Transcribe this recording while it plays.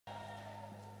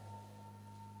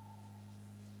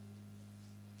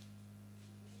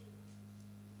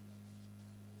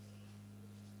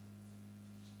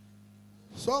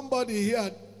Somebody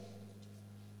here,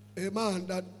 a man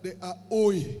that they are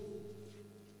owing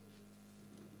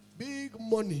big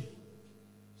money.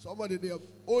 Somebody they are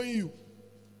owing you.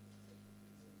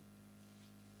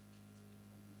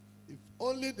 If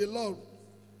only the Lord,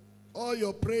 all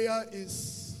your prayer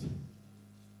is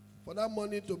for that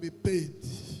money to be paid.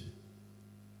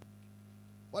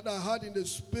 What I heard in the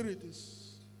spirit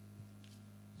is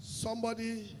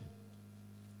somebody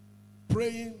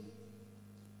praying,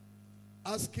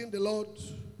 asking the Lord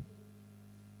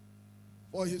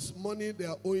for his money they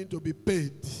are owing to be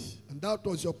paid. And that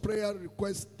was your prayer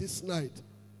request this night.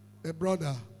 Hey,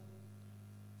 brother,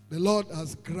 the Lord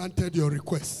has granted your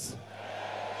request.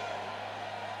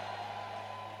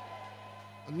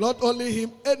 And not only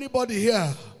him, anybody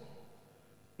here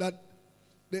that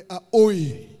they are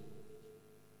owing.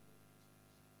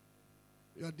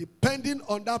 You are depending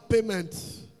on that payment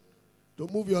to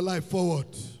move your life forward.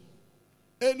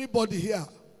 Anybody here.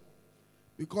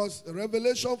 Because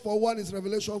revelation for one is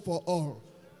revelation for all.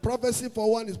 Prophecy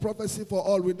for one is prophecy for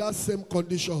all with that same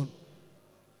condition.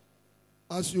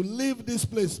 As you leave this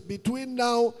place, between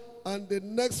now and the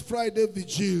next Friday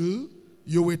vigil,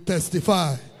 you will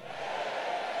testify.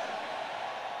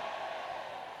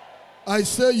 I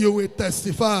say you will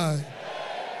testify.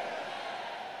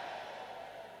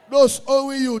 Those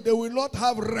owing you, they will not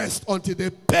have rest until they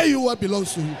pay you what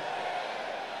belongs to you.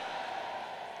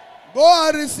 Go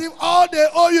and receive all they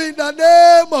owe you in the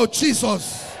name of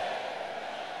Jesus.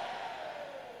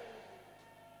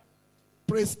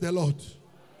 Praise the Lord.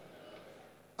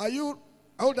 Are you,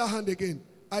 hold that hand again.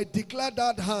 I declare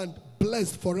that hand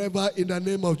blessed forever in the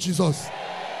name of Jesus.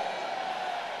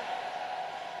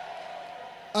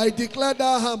 I declare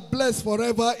that hand blessed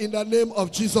forever in the name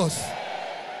of Jesus.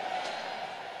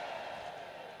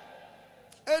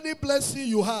 Any blessing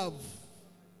you have,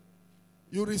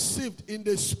 you received in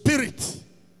the spirit.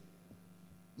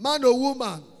 Man or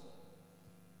woman.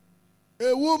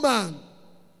 A woman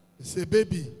is a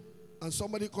baby. And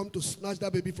somebody come to snatch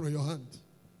that baby from your hand.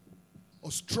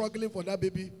 Or struggling for that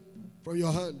baby from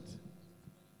your hand.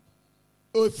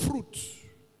 Or a fruit.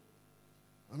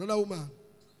 Another woman.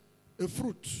 A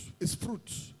fruit is fruit.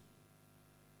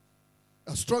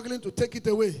 You are struggling to take it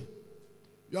away.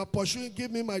 You are pursuing,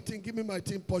 give me my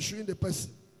thing, pursuing the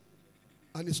person.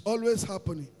 And it's always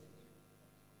happening.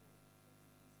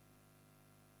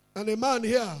 And a man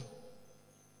here,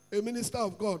 a minister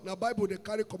of God, now Bible they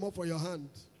carry come up for your hand.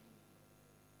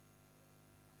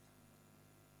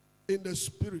 In the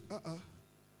spirit,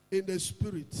 in the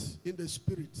spirit, in the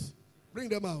spirit. Bring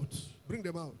them out, bring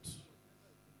them out.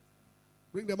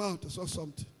 Bring them out, I saw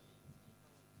something.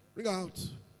 Bring her out.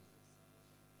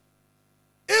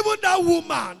 Even that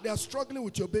woman, they are struggling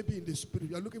with your baby in the spirit.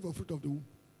 You are looking for fruit of the womb.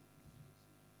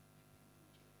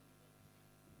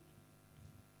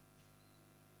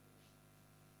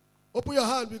 Open your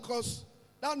hand because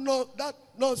that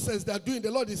nonsense they are doing, the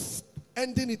Lord is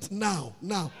ending it now.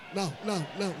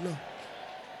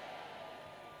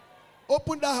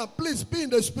 Open that hand. Please be in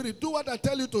the spirit. Do what I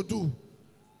tell you to do.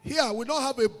 Here, we don't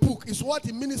have a book. It's what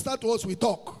he ministered to us, we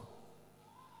talk.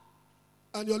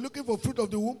 And you're looking for fruit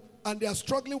of the womb, and they are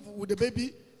struggling with the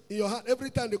baby in your hand.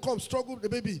 Every time they come, struggle with the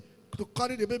baby to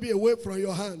carry the baby away from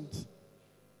your hand.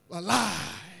 A lie.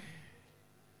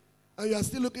 And you are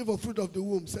still looking for fruit of the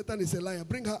womb. Satan is a liar.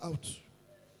 Bring her out.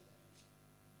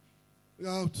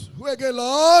 Bring her out. Who again,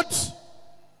 Lord?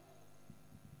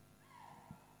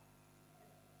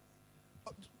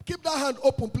 Keep that hand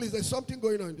open, please. There's something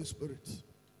going on in the spirit.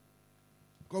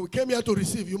 Because we came here to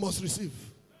receive. You must receive.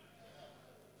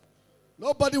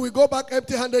 Nobody will go back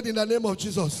empty-handed in the name of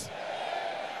Jesus.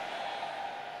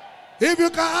 If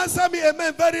you can answer me,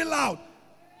 amen, very loud.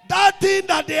 That thing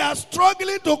that they are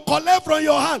struggling to collect from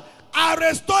your hand, I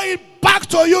restore it back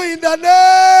to you in the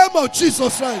name of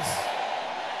Jesus Christ.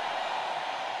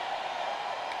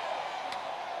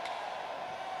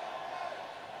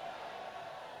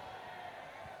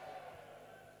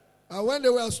 And when they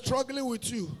were struggling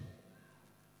with you,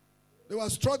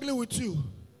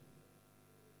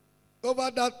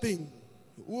 over that thing,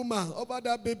 woman, over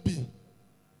that baby,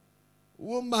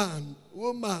 woman,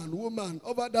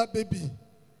 over that baby.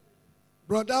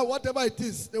 Brother, whatever it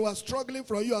is, they were struggling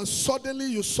from you, and suddenly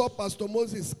you saw Pastor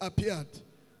Moses appeared.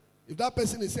 If that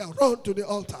person is here, run to the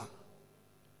altar.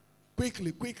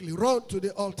 Quickly, run to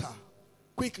the altar.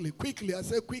 Quickly, I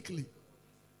say quickly.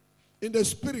 In the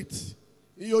spirit,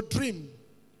 in your dream,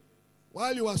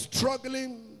 while you are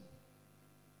struggling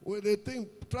with the thing,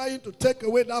 trying to take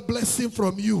away that blessing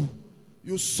from you,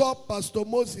 you saw Pastor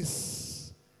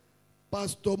Moses.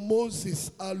 Pastor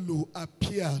Moses Alu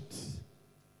appeared.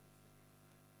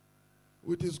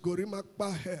 with his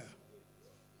Gorimakpa hair.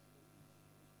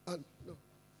 And no.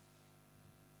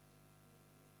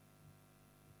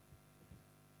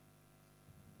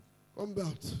 Come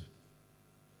out.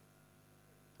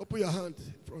 Open your hand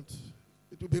in front.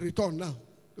 It will be returned now.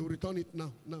 They will return it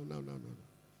now. Now.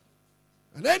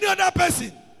 And any other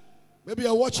person, maybe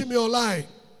you're watching me online,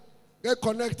 get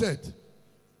connected.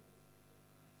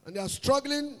 And they are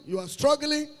struggling, you are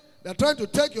struggling. They're trying to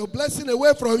take your blessing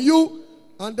away from you.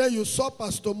 And then you saw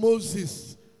Pastor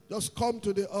Moses. Just come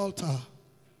to the altar.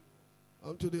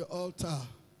 Come to the altar.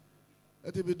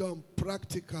 Let it be done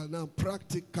practical now.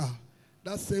 Practical.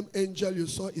 That same angel you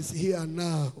saw is here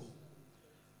now.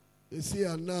 It's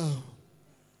here now.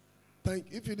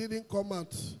 If you didn't come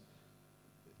out,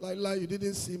 like you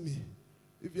didn't see me.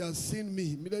 If you have seen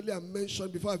me, immediately I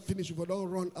mentioned before I finish, if I don't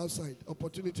run outside,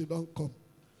 opportunity don't come.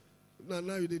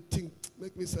 Now you did think,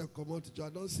 make me say, come out. I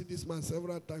don't see this man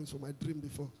several times for my dream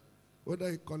before. Whether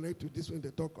he connect with this when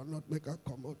they talk or not, make her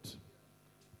come out.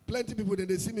 Plenty of people,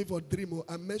 they see me for dream.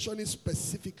 I'm mentioning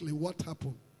specifically what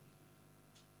happened.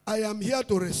 I am here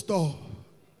to restore.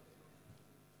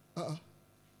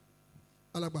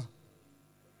 Alaba.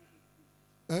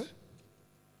 Eh?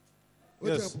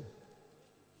 What yes. happened?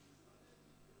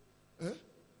 Eh?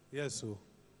 Yes, sir.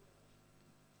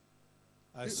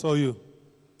 I saw you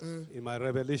in my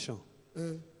revelation.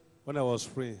 When I was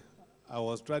free, I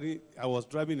was driving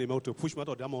a motor, push me out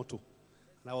of that motor.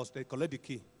 And I was to collect the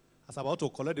key. As I was about to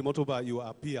collect the motor, but you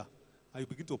appear. And you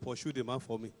begin to pursue the man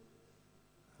for me.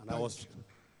 And Thank I was... you.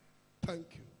 Thank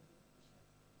you.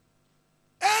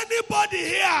 Anybody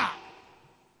here?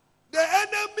 The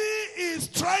enemy is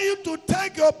trying to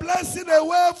take your blessing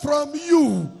away from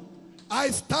you.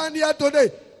 I stand here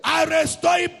today. I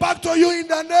restore it back to you in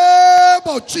the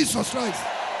name of Jesus Christ.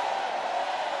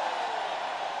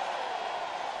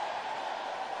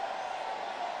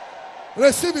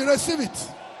 Receive it, receive it.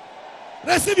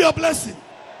 Receive your blessing.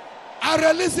 I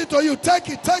release it to you. Take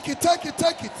it, take it, take it,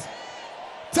 take it.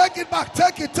 Take it back,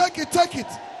 take it, take it, take it.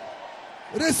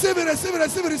 Receive it, receive it,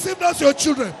 receive it. Receive those your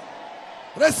children.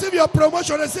 Receive your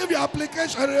promotion, receive your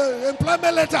application,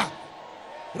 employment letter.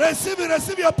 Receive it,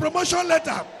 receive your promotion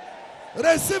letter.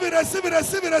 Receive it, receive it,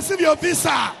 receive it, receive your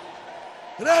visa.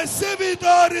 Receive it,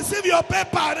 or receive your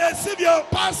paper, receive your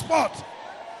passport.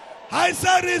 I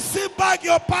said receive back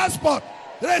your passport.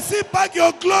 Receive back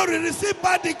your glory, receive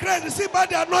back the grace, receive back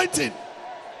the anointing.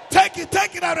 Take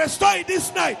it and restore it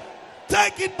this night.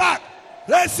 Take it back.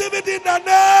 Receive it in the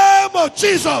name of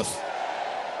Jesus.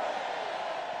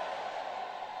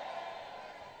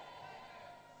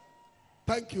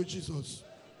 Thank you, Jesus.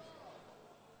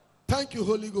 Thank you,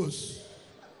 Holy Ghost.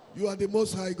 You are the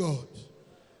Most High God.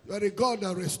 You are the God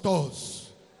that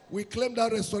restores. We claim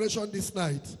that restoration this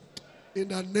night in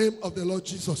the name of the Lord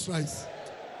Jesus Christ.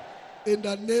 In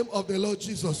the name of the Lord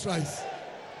Jesus Christ.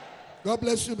 God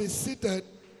bless you. Be seated.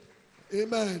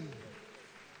 Amen.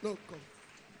 No, come.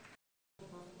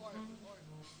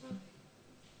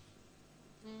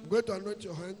 I'm going to anoint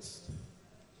your hands.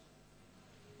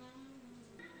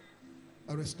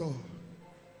 I restore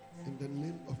in the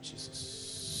name of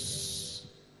Jesus.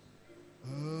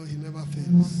 Oh, he never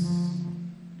fails.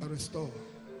 I restore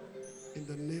in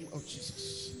the name of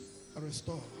Jesus. I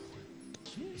restore.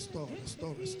 Restore,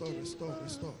 restore, restore, restore,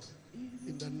 restore.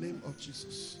 In the name of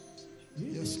Jesus.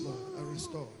 Yes, Lord, I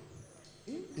restore.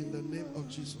 In the name of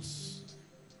Jesus.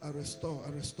 I restore,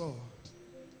 I restore.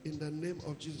 In the name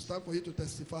of Jesus. Time for you to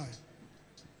testify.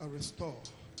 I restore.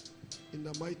 In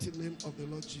the mighty name of the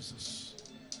Lord Jesus.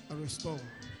 I restore.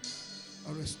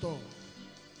 I restore.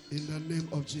 In the name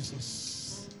of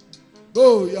Jesus.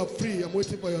 Go, you are free. I'm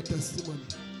waiting for your testimony.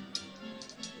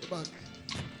 Go back.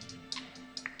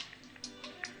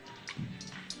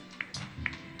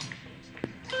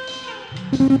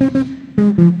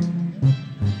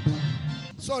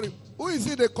 Sorry, who is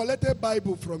it that collected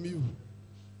Bible from you?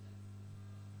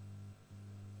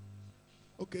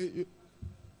 Okay,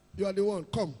 you are the one.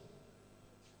 Come.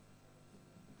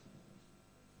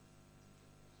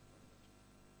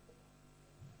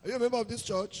 Are you a member of this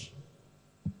church?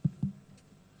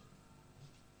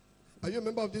 Are you a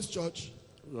member of this church?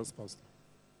 Yes, Pastor.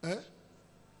 Eh?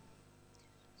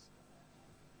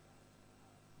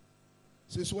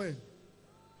 Since when?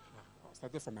 I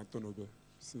started from Antonobe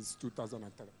since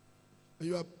 2003.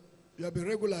 You have been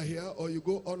regular here, or you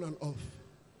go on and off?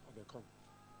 They come.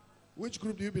 Which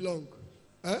group do you belong?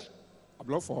 Eh? I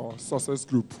belong for Success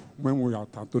Group when we were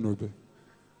at Antonobe.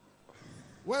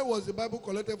 When was the Bible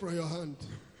collected from your hand?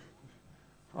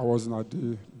 I was in a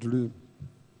dream.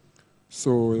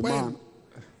 So a When? man,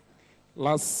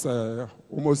 last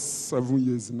almost 7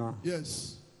 years now.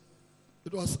 Yes.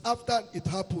 It was after it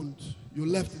happened, you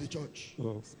left the church.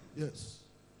 Yes. Yes.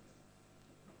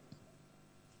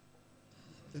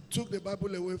 They took the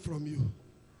Bible away from you.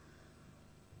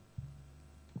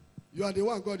 You are the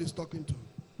one God is talking to.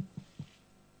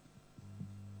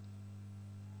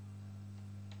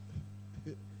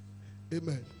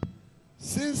 Amen.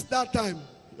 Since that time,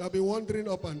 you have been wandering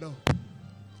up and down.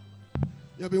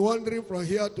 You have been wandering from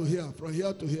here to here, from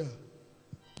here to here.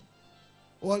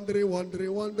 Wandering,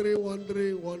 wanderer.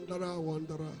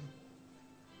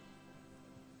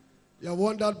 You have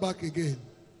wandered back again.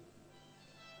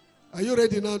 Are you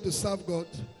ready now to serve God?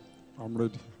 I'm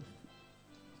ready.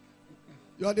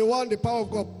 You are the one, the power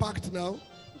of God packed now.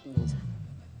 Yes.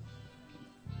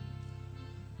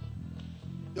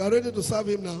 You are ready to serve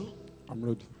Him now? I'm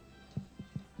ready.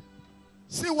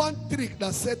 See one trick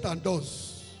that Satan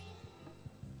does.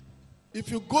 If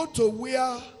you go to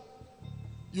where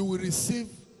you will receive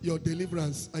your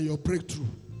deliverance and your breakthrough,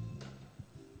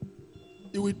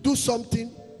 he will do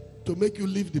something to make you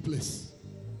leave the place.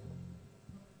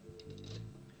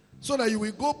 So that you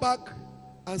will go back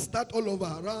and start all over,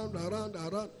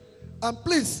 around. And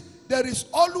please, there is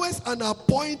always an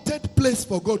appointed place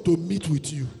for God to meet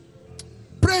with you.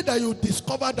 Pray that you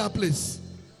discover that place.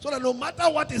 So that no matter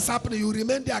what is happening, you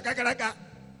remain there.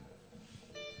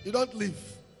 You don't leave.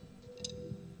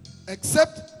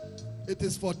 Except it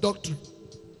is for doctrine.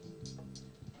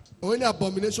 Or any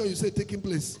abomination you say taking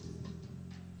place.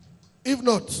 If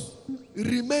not,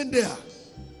 remain there.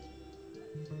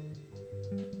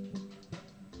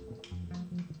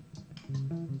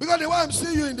 Because the way I'm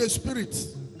seeing you in the spirit,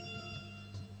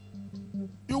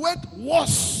 you went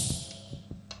worse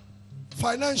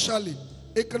financially.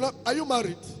 Are you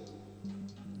married?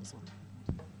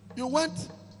 You went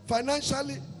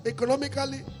financially,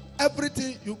 economically,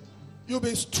 everything. You've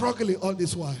been struggling all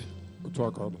this while.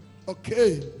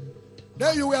 Okay.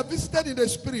 Then you were visited in the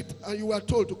spirit and you were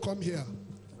told to come here.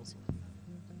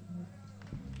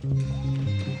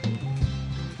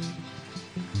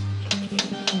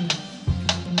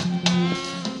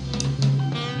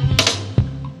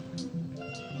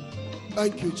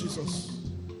 Thank you, Jesus.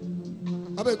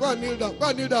 I mean, go and kneel down. Go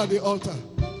and kneel down at the altar.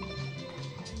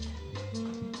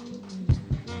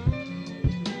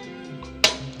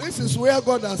 This is where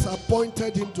God has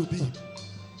appointed him to be.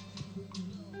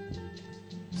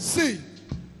 See,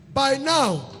 by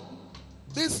now,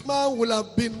 this man will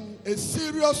have been a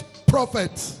serious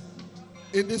prophet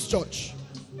in this church.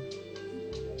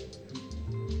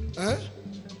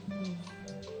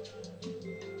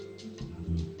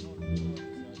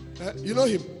 You know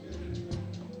him?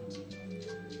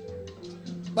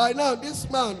 By now, this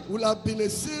man will have been a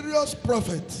serious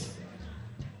prophet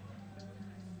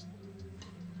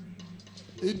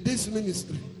in this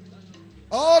ministry.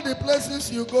 All the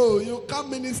places you go, you can't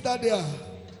minister there.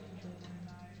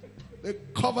 They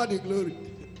cover the glory.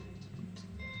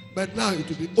 But now it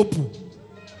will be open.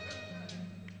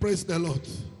 Praise the Lord.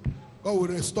 God will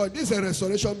restore. This is a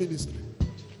restoration ministry.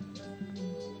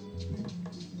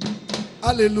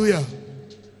 Hallelujah.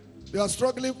 They are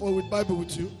struggling with Bible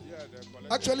with you.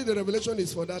 Actually, the revelation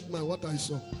is for that man, what I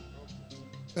saw.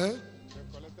 They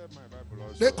collected my Bible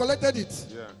also. They collected it?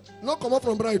 Yeah. Not come up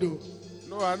from Bridal.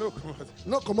 No, I know come out.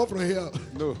 Not come up from here.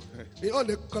 No. They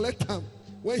only collect him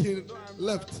when he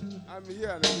left. I'm here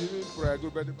and I'm giving prayer,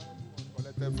 but the Bible was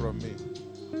collected from me.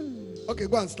 Okay,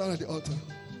 go and stand at the altar.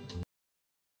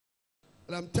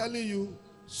 And I'm telling you,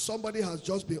 somebody has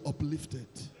just been uplifted.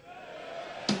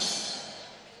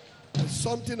 There's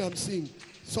something I'm seeing.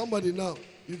 Somebody now,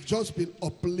 you've just been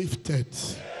uplifted.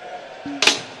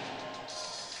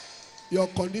 Your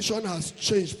condition has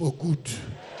changed for good.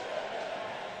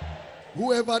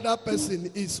 Whoever that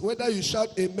person is, whether you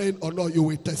shout amen or not, you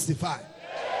will testify.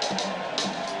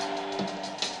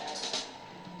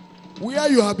 Where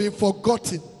you have been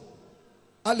forgotten,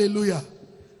 hallelujah,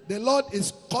 the Lord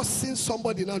is causing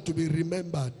somebody now to be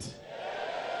remembered.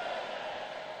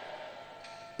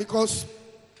 Because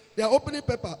they are opening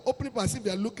paper as if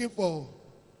they are looking for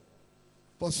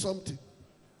something.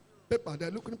 Paper, they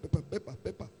are looking at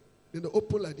paper. Then they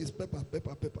open like this, paper,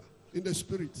 in the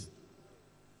spirit.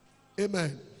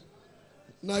 Amen.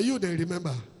 Now you they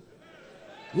remember.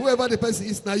 Whoever the person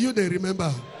is, now you they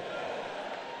remember.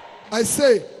 I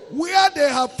say, where they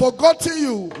have forgotten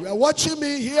you, you are watching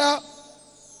me here.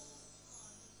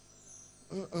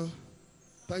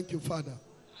 Thank you, Father.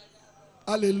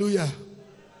 Hallelujah.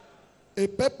 A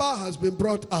paper has been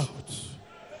brought out.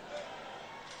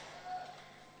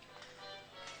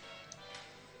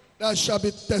 That shall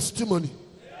be testimony.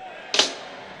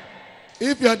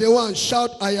 If you are the one,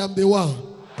 shout, I am the one.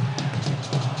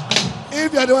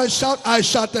 If you are the one, shout, I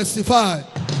shall testify.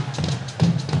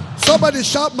 Somebody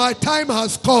shout, my time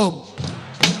has come.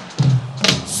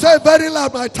 Say very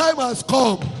loud, my time has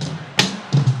come.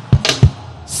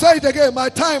 Say it again, my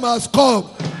time has come.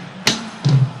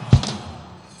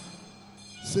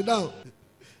 Sit down.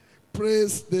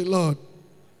 Praise the Lord.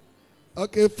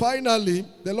 Okay, finally,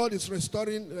 the Lord is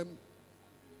restoring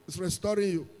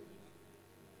you.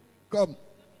 Come.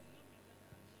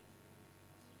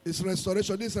 It's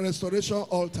restoration. This is a restoration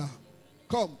altar.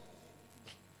 Come.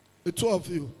 The two of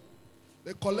you.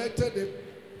 They collected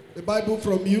the Bible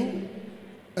from you,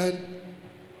 and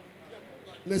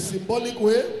in a symbolic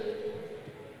way,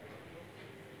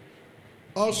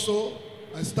 also,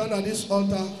 I stand at this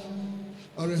altar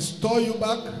and restore you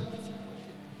back,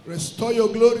 restore your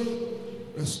glory,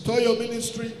 restore your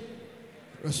ministry,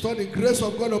 restore the grace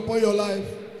of God upon your life,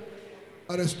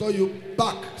 and restore you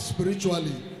back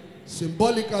spiritually,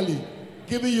 symbolically,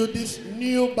 giving you this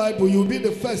new Bible. You'll be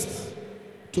the first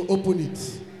to open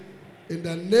it. In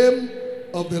the name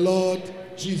of the Lord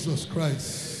Jesus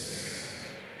Christ.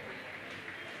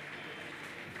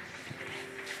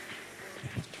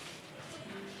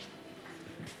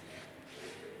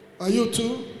 Are you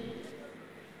too?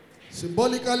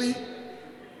 Symbolically,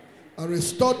 I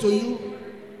restore to you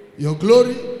your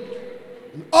glory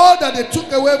and all that they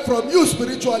took away from you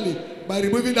spiritually by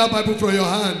removing that Bible from your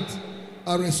hand.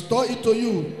 I restore it to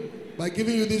you by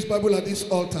giving you this Bible at this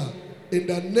altar. In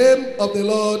the name of the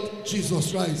Lord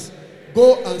Jesus Christ.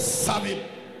 Go and serve him.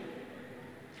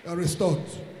 You are restored.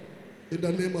 In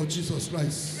the name of Jesus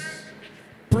Christ.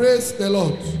 Praise the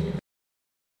Lord.